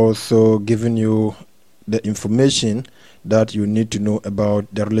and also giving you the information that you need to know about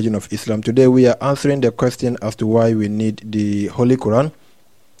the religion of Islam. Today we are answering the question as to why we need the Holy Quran,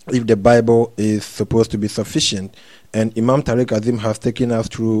 if the Bible is supposed to be sufficient. And Imam Tariq Azim has taken us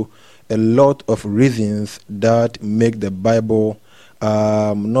through a lot of reasons that make the Bible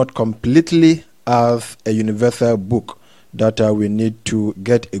not completely as a universal book, that we need to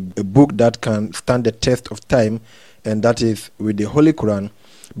get a book that can stand the test of time, and that is with the Holy Quran.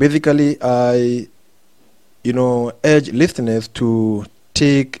 Basically, I urge listeners to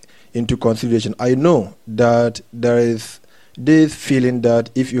take into consideration. I know that there is this feeling that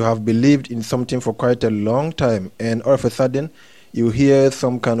if you have believed in something for quite a long time and all of a sudden you hear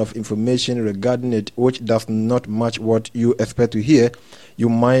some kind of information regarding it which does not match what you expect to hear, you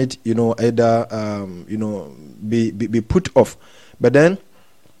might either be put off. But then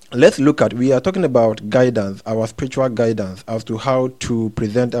let's look at, we are talking about guidance, our spiritual guidance as to how to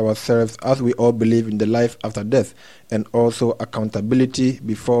present ourselves as we all believe in the life after death, and also accountability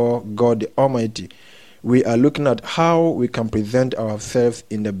before God the Almighty. We are looking at how we can present ourselves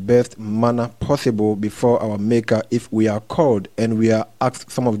in the best manner possible before our Maker if we are called and we are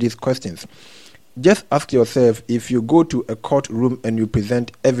asked some of these questions. Just ask yourself, if you go to a courtroom and you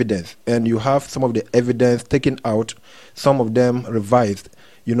present evidence and you have some of the evidence taken out, some of them revised,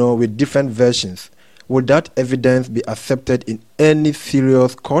 with different versions, would that evidence be accepted in any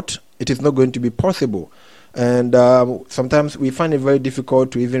serious court? It is not going to be possible. And sometimes we find it very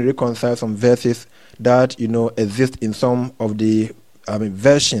difficult to even reconcile some verses that exist in some of the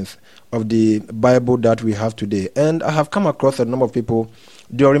versions of the Bible that we have today. And I have come across a number of people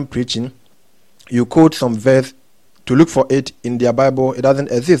during preaching. You quote some verse to look for it in their Bible, it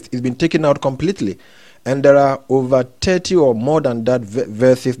doesn't exist. It's been taken out completely. And there are over 30 or more than that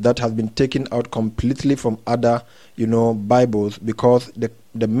verses that have been taken out completely from other Bibles, because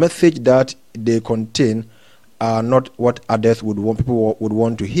the message that they contain are not what others people would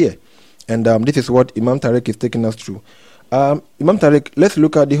want to hear. And this is what Imam Tariq is taking us through. Imam Tariq, let's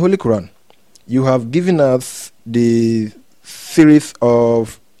look at the Holy Quran. You have given us the series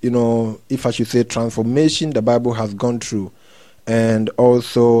of, if I should say, transformation the Bible has gone through, and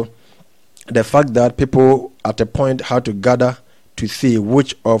also the fact that people at a point had to gather to see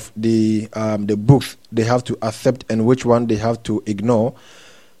which of the books they have to accept and which one they have to ignore.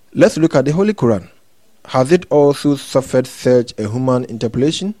 Let's look at the Holy Quran. Has it also suffered such a human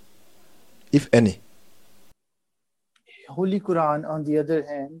interpolation, if any? Holy Quran, on the other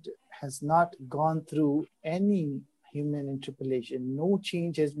hand, has not gone through any human interpolation. No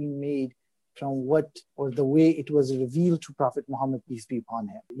change has been made from what or the way it was revealed to Prophet Muhammad, peace be upon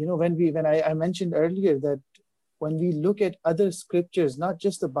him. When I mentioned earlier that when we look at other scriptures, not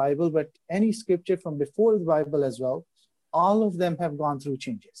just the Bible, but any scripture from before the Bible as well, all of them have gone through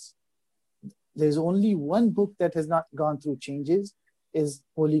changes. There's only one book that has not gone through changes, is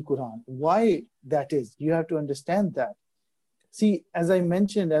Holy Quran. Why that is, you have to understand that. See, as I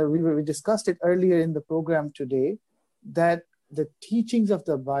mentioned, we discussed it earlier in the program today, that the teachings of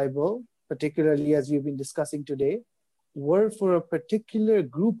the Bible, particularly as we've been discussing today, were for a particular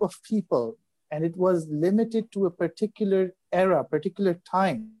group of people, and it was limited to a particular era, particular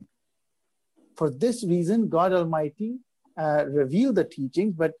time. For this reason, God Almighty revealed the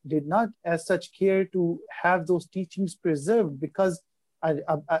teachings, but did not as such care to have those teachings preserved, because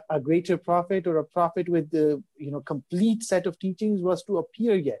a greater prophet or a prophet with the complete set of teachings was to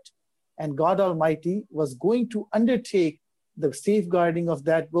appear yet. And God Almighty was going to undertake the safeguarding of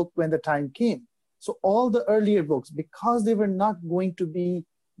that book when the time came. So all the earlier books, because they were not going to be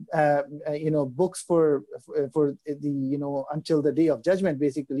books for the until the day of judgment,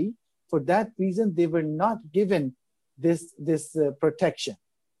 basically, for that reason they were not given this protection.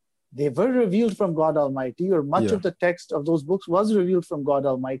 They were revealed from God Almighty, or much of the text of those books was revealed from God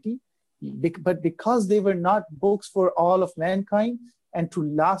Almighty, but because they were not books for all of mankind and to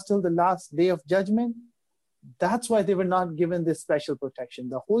last till the last day of judgment, that's why they were not given this special protection.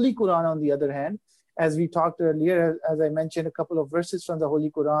 The Holy Quran, on the other hand, as we talked earlier, as I mentioned a couple of verses from the Holy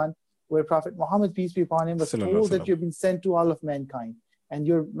Quran, where Prophet Muhammad, peace be upon him, was told that you've been sent to all of mankind. And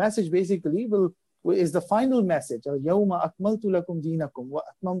your message basically is the final message, Yawma akmaltu lakum deenakum wa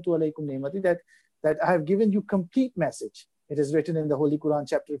atmamtu alaykum ni'mati, that I have given you complete message. It is written in the Holy Quran,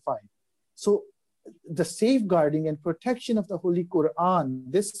 chapter 5. So the safeguarding and protection of the Holy Quran,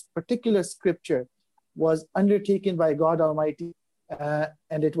 this particular scripture, was undertaken by God Almighty,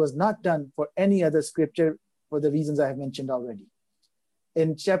 and it was not done for any other scripture for the reasons I have mentioned already.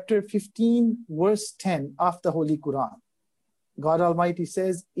 In chapter 15, verse 10 of the Holy Quran, God Almighty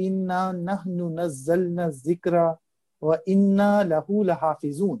says, Inna nahnu nazzalna zikra wa inna lahu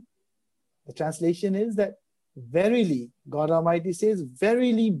lahafizun. The translation is that verily, God Almighty says,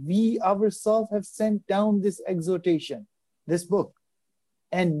 verily we ourselves have sent down this exhortation, this book,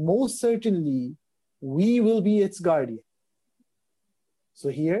 and most certainly we will be its guardian. So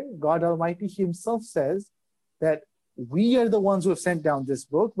here, God Almighty himself says that we are the ones who have sent down this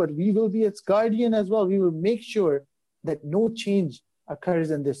book, but we will be its guardian as well. We will make sure that no change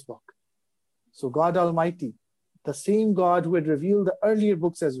occurs in this book. So God Almighty, the same God who had revealed the earlier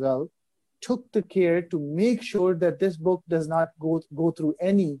books as well, took the care to make sure that this book does not go through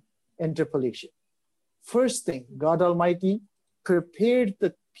any interpolation. First thing, God Almighty prepared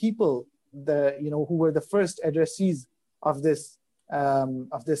the people, who were the first addressees of this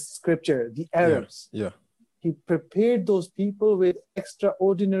scripture, the Arabs. Yeah. He prepared those people with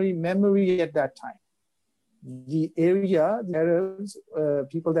extraordinary memory at that time. The Arabs,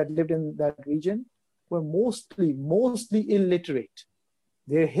 people that lived in that region, were mostly illiterate.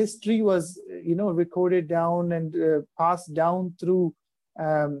 Their history was, recorded down and passed down through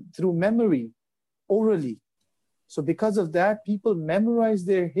memory, orally. So because of that, people memorized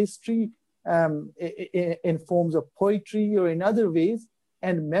their history in forms of poetry or in other ways,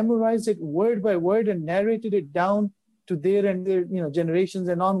 and memorized it word by word and narrated it down to their generations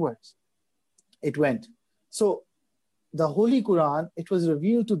and onwards. It went. So the Holy Quran, it was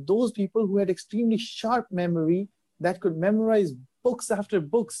revealed to those people who had extremely sharp memory that could memorize books after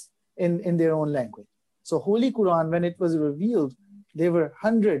books in their own language. So Holy Quran, when it was revealed, there were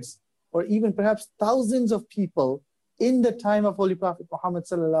hundreds or even perhaps thousands of people in the time of Holy Prophet Muhammad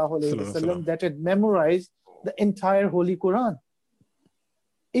sallallahu alaihi wasallam that had memorized the entire Holy Quran.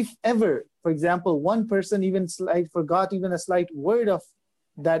 If ever, for example, one person even forgot even a slight word of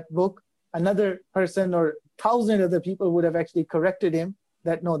that book, another person or 1,000 other people would have actually corrected him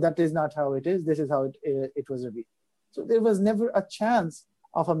that no, that is not how it is. This is how it was revealed. So there was never a chance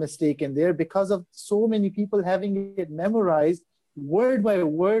of a mistake in there because of so many people having it memorized word by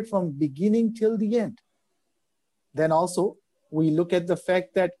word from beginning till the end. Then also we look at the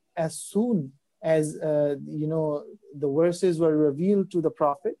fact that as soon as the verses were revealed to the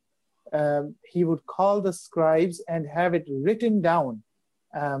Prophet, he would call the scribes and have it written down,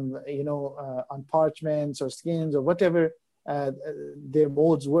 on parchments or skins or whatever their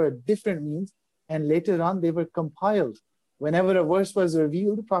modes were, different means, and later on they were compiled. Whenever a verse was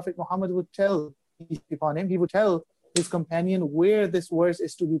revealed, Prophet Muhammad would tell, peace be upon him, he would tell his companion where this verse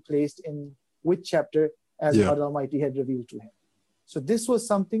is to be placed in which chapter, as God Almighty had revealed to him. So this was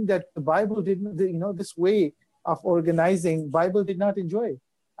something that the Bible didn't, this way of organizing, Bible did not enjoy.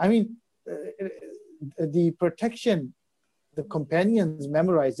 I mean, the protection, the companions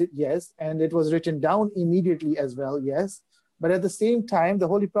memorized it, yes, and it was written down immediately as well, yes. But at the same time, the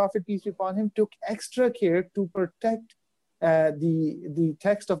Holy Prophet, peace be upon him, took extra care to protect the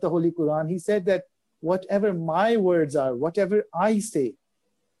text of the Holy Quran. He said that whatever my words are, whatever I say,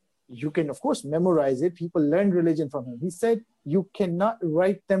 you can, of course, memorize it. People learn religion from him. He said, you cannot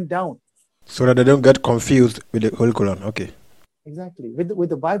write them down. So that they don't get confused with the Holy Quran. Okay. Exactly. With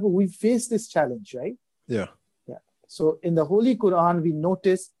the Bible, we face this challenge, right? Yeah. So in the Holy Quran, we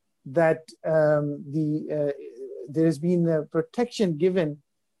notice that there has been protection given,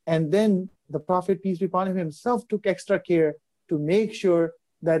 and then the Prophet, peace be upon him, himself took extra care to make sure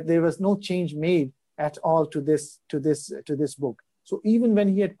that there was no change made at all to this book. So even when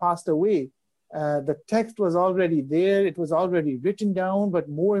he had passed away, the text was already there, it was already written down, but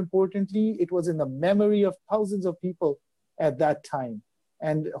more importantly, it was in the memory of thousands of people at that time.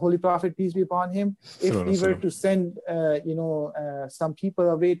 And Holy Prophet, peace be upon him, if we were to send some people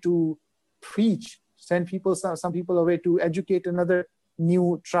away to preach, send some people away to educate another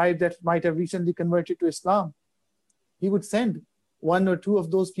new tribe that might have recently converted to Islam, he would send one or two of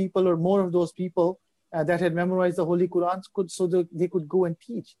those people or more of those people that had memorized the Holy Quran so that they could go and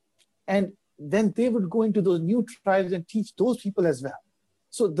teach. And then they would go into those new tribes and teach those people as well.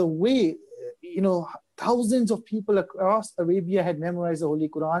 So the way, thousands of people across Arabia had memorized the Holy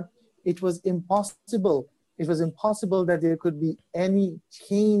Quran, it was impossible. It was impossible that there could be any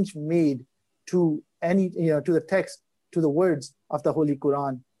change made to to the text, to the words of the Holy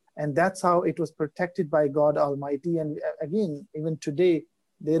Quran. And that's how it was protected by God Almighty. And again, even today,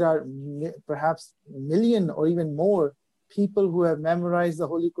 there are perhaps a million or even more people who have memorized the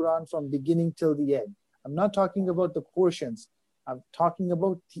Holy Quran from beginning till the end. I'm not talking about the portions. I'm talking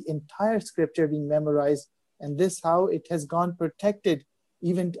about the entire scripture being memorized. And this how it has gone protected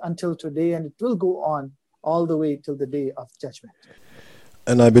even until today. And it will go on all the way till the day of judgment.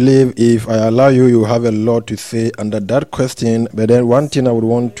 And I believe if I allow you, you have a lot to say under that question. But then one thing I would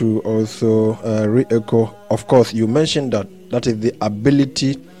want to also re-echo, of course, you mentioned that is the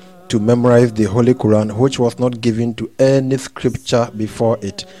ability to memorize the Holy Quran, which was not given to any scripture before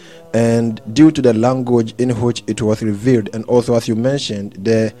it. And due to the language in which it was revealed, and also, as you mentioned,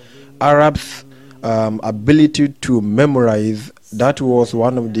 the Arabs' ability to memorize, that was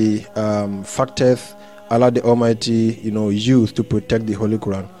one of the factors Allah the Almighty, used to protect the Holy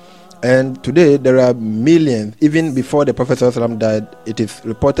Quran. And today there are millions. Even before the Prophet ﷺ died, it is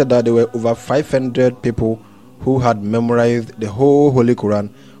reported that there were over 500 people who had memorized the whole Holy Quran,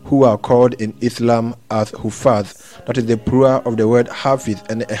 who are called in Islam as Hufaz. That is the plural of the word Hafiz.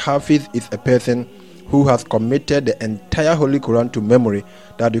 And a Hafiz is a person who has committed the entire Holy Quran to memory,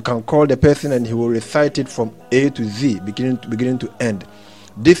 that you can call the person and he will recite it from A to Z, beginning to end.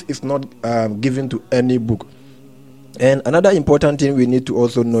 This is not given to any book. And another important thing we need to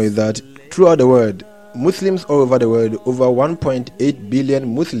also know is that throughout the world, Muslims all over the world, over 1.8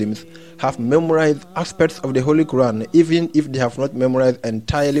 billion Muslims have memorized aspects of the Holy Quran. Even if they have not memorized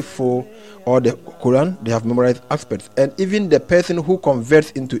entirely full or the Quran, they have memorized aspects. And even the person who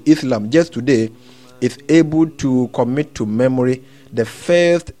converts into Islam just today is able to commit to memory the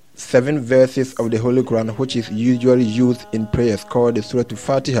first 7 verses of the Holy Quran, which is usually used in prayers, called the Surah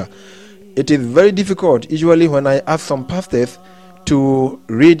Al-Fatiha. It is very difficult, usually, when I ask some pastors to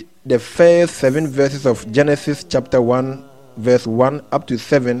read the first 7 verses of Genesis chapter 1, verse 1 up to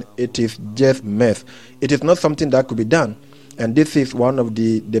 7, it is just mess. It is not something that could be done. And this is one of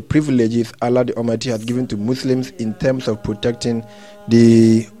the privileges Allah the Almighty has given to Muslims in terms of protecting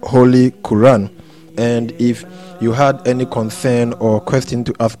the Holy Quran. And if you had any concern or question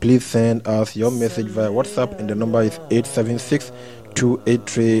to us, please send us your message via WhatsApp, and the number is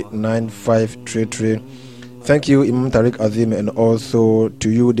 876-283-9533. Thank you, Imam Tariq Azim, and also to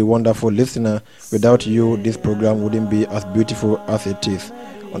you, the wonderful listener. Without you, this program wouldn't be as beautiful as it is.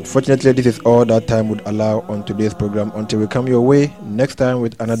 Unfortunately, this is all that time would allow on today's program. Until we come your way next time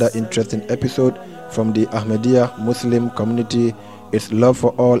with another interesting episode from the Ahmadiyya Muslim community. It's love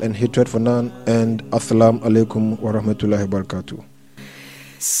for all and hatred for none. And Assalamu alaikum wa rahmatullahi wa barakatuh.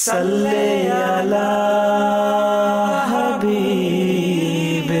 Salli ala habibina,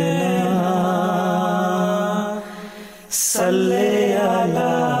 salli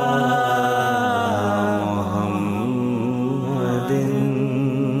ala Muhammadin,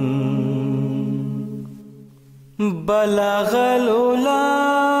 balaghal ula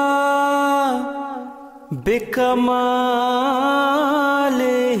bikamaalihi,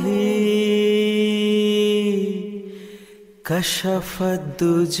 kashafad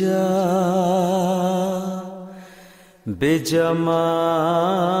duja bijamalihi,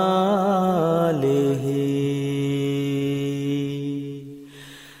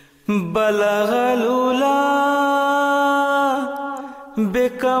 balaghal ula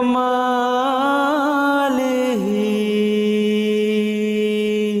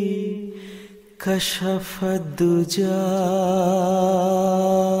bikamaalihi, kashafad duja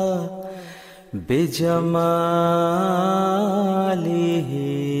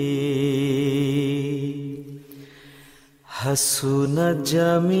bijamalihi, hasunat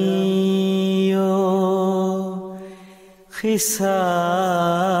jamiyo khisalihi,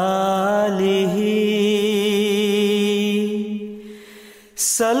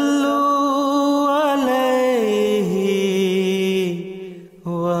 sallu